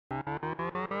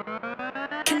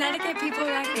Connecticut People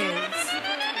Records.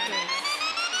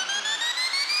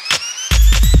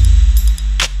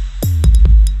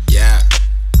 Yeah.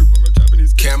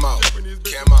 Camo,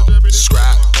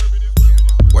 scrap.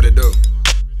 What it do?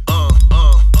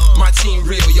 My team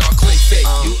real, y'all click fake.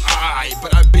 You alright,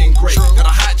 but I've been great. Got a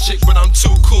hot chick, but I'm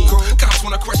too cool. Cops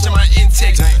wanna question my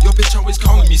intake. Your bitch always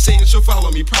calling me, saying she'll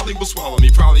follow me. Probably will swallow me,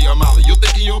 probably a molly. You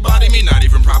thinking you'll body me? Not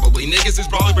even probably. Niggas is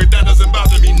brawling, but that doesn't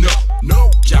bother me.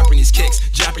 No. Japanese kicks,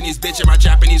 Japanese bitch in my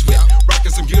Japanese whip.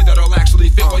 Rocking some gear that'll actually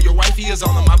fit. While your wifey is all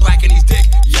on my black and he's dick.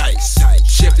 Yikes.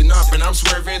 Shifting up and I'm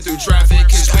swerving through traffic.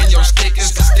 Cause when your stick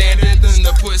is the standard, then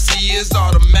the pussy is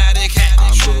automatic. I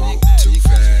move too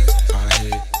fast, I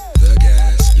hit the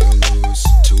gas, you lose.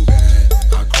 Too bad,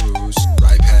 I cruise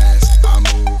right past. I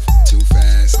move too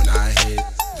fast, when I hit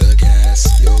the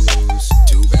gas, you lose.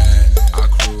 Too bad, I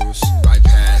cruise right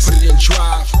past. Put it in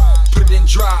drive, put it in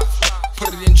drive,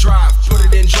 put it in drive, put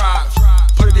it in drive,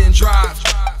 put it in drive,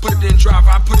 put it in drive,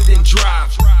 I put it in drive,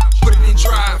 put it in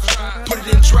drive, put it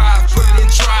in drive, put it in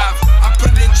drive, I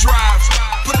put it in drive,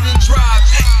 put it in drive.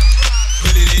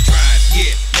 Put it in drive,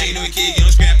 yeah. Now you know a kid, you don't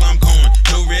scrap, I'm gone.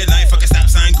 No red light, fuck a stop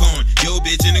sign gone. Yo,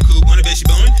 bitch in the coupe, wanna bet she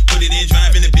blowing? Put it in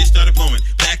drive and the bitch started blowing.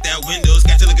 Blacked out windows,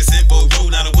 got to look a simple. Roll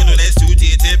out a window, that's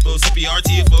 2-tier tempo. CPR,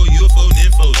 TFO, UFO,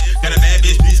 nymphos. Got a bad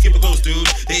bitch, please skip a ghost, dude.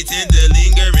 They tend to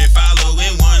linger and follow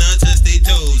and wanna touch their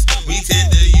toes. We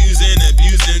tend to use and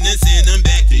abuse them, then send them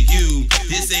back to you.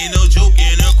 This ain't no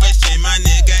joking or question, my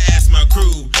nigga, ask my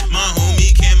crew. My homie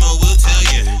Camo will tell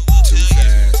you. Too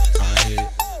fast, I hit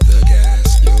the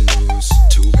gas, you lose.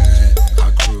 Too bad,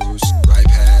 I cruise right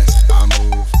past. I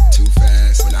move too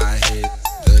fast, when I hit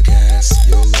the gas,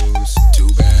 you lose. Too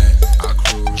bad, I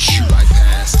cruise right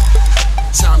past.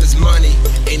 Time is money,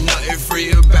 ain't nothing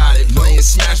free about it. Playing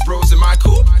Smash Bros in my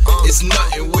coupe, it's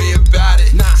nothing weird about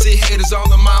it. See haters all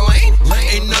in my lane,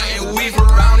 ain't nothing weave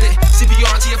around it.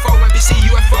 CPR, TFO, NBC,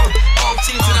 UFO, all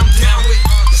teams that I'm down with.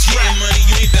 Getting money,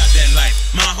 you ain't about that life.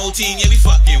 My whole team, yeah, we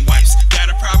fucking wives.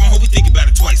 Got a problem, hope we think about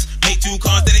it twice. Make 2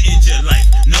 cars that'll end your life.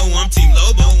 No, I'm Team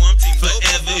Lobo,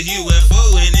 forever UFO.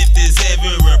 And if there's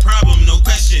ever a problem, no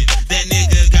question, that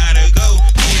nigga gotta go.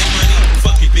 Getting money,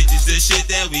 fucking bitches, the shit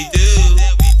that we do.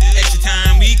 Extra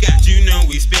time we got, you know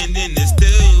we spending this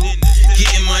stew.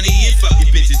 Getting money and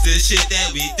fucking bitches, the shit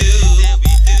that we do.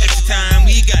 Extra time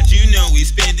we got, you know we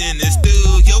spending this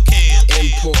stew. Yo, Cam.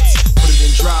 Imports, put it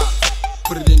in drive,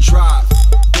 put it in drive.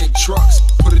 Big trucks,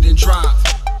 put it in drive,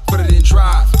 put it in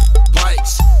drive.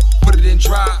 Bikes, put it in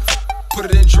drive, put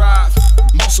it in drive.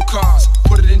 Muscle cars,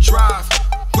 put it in drive.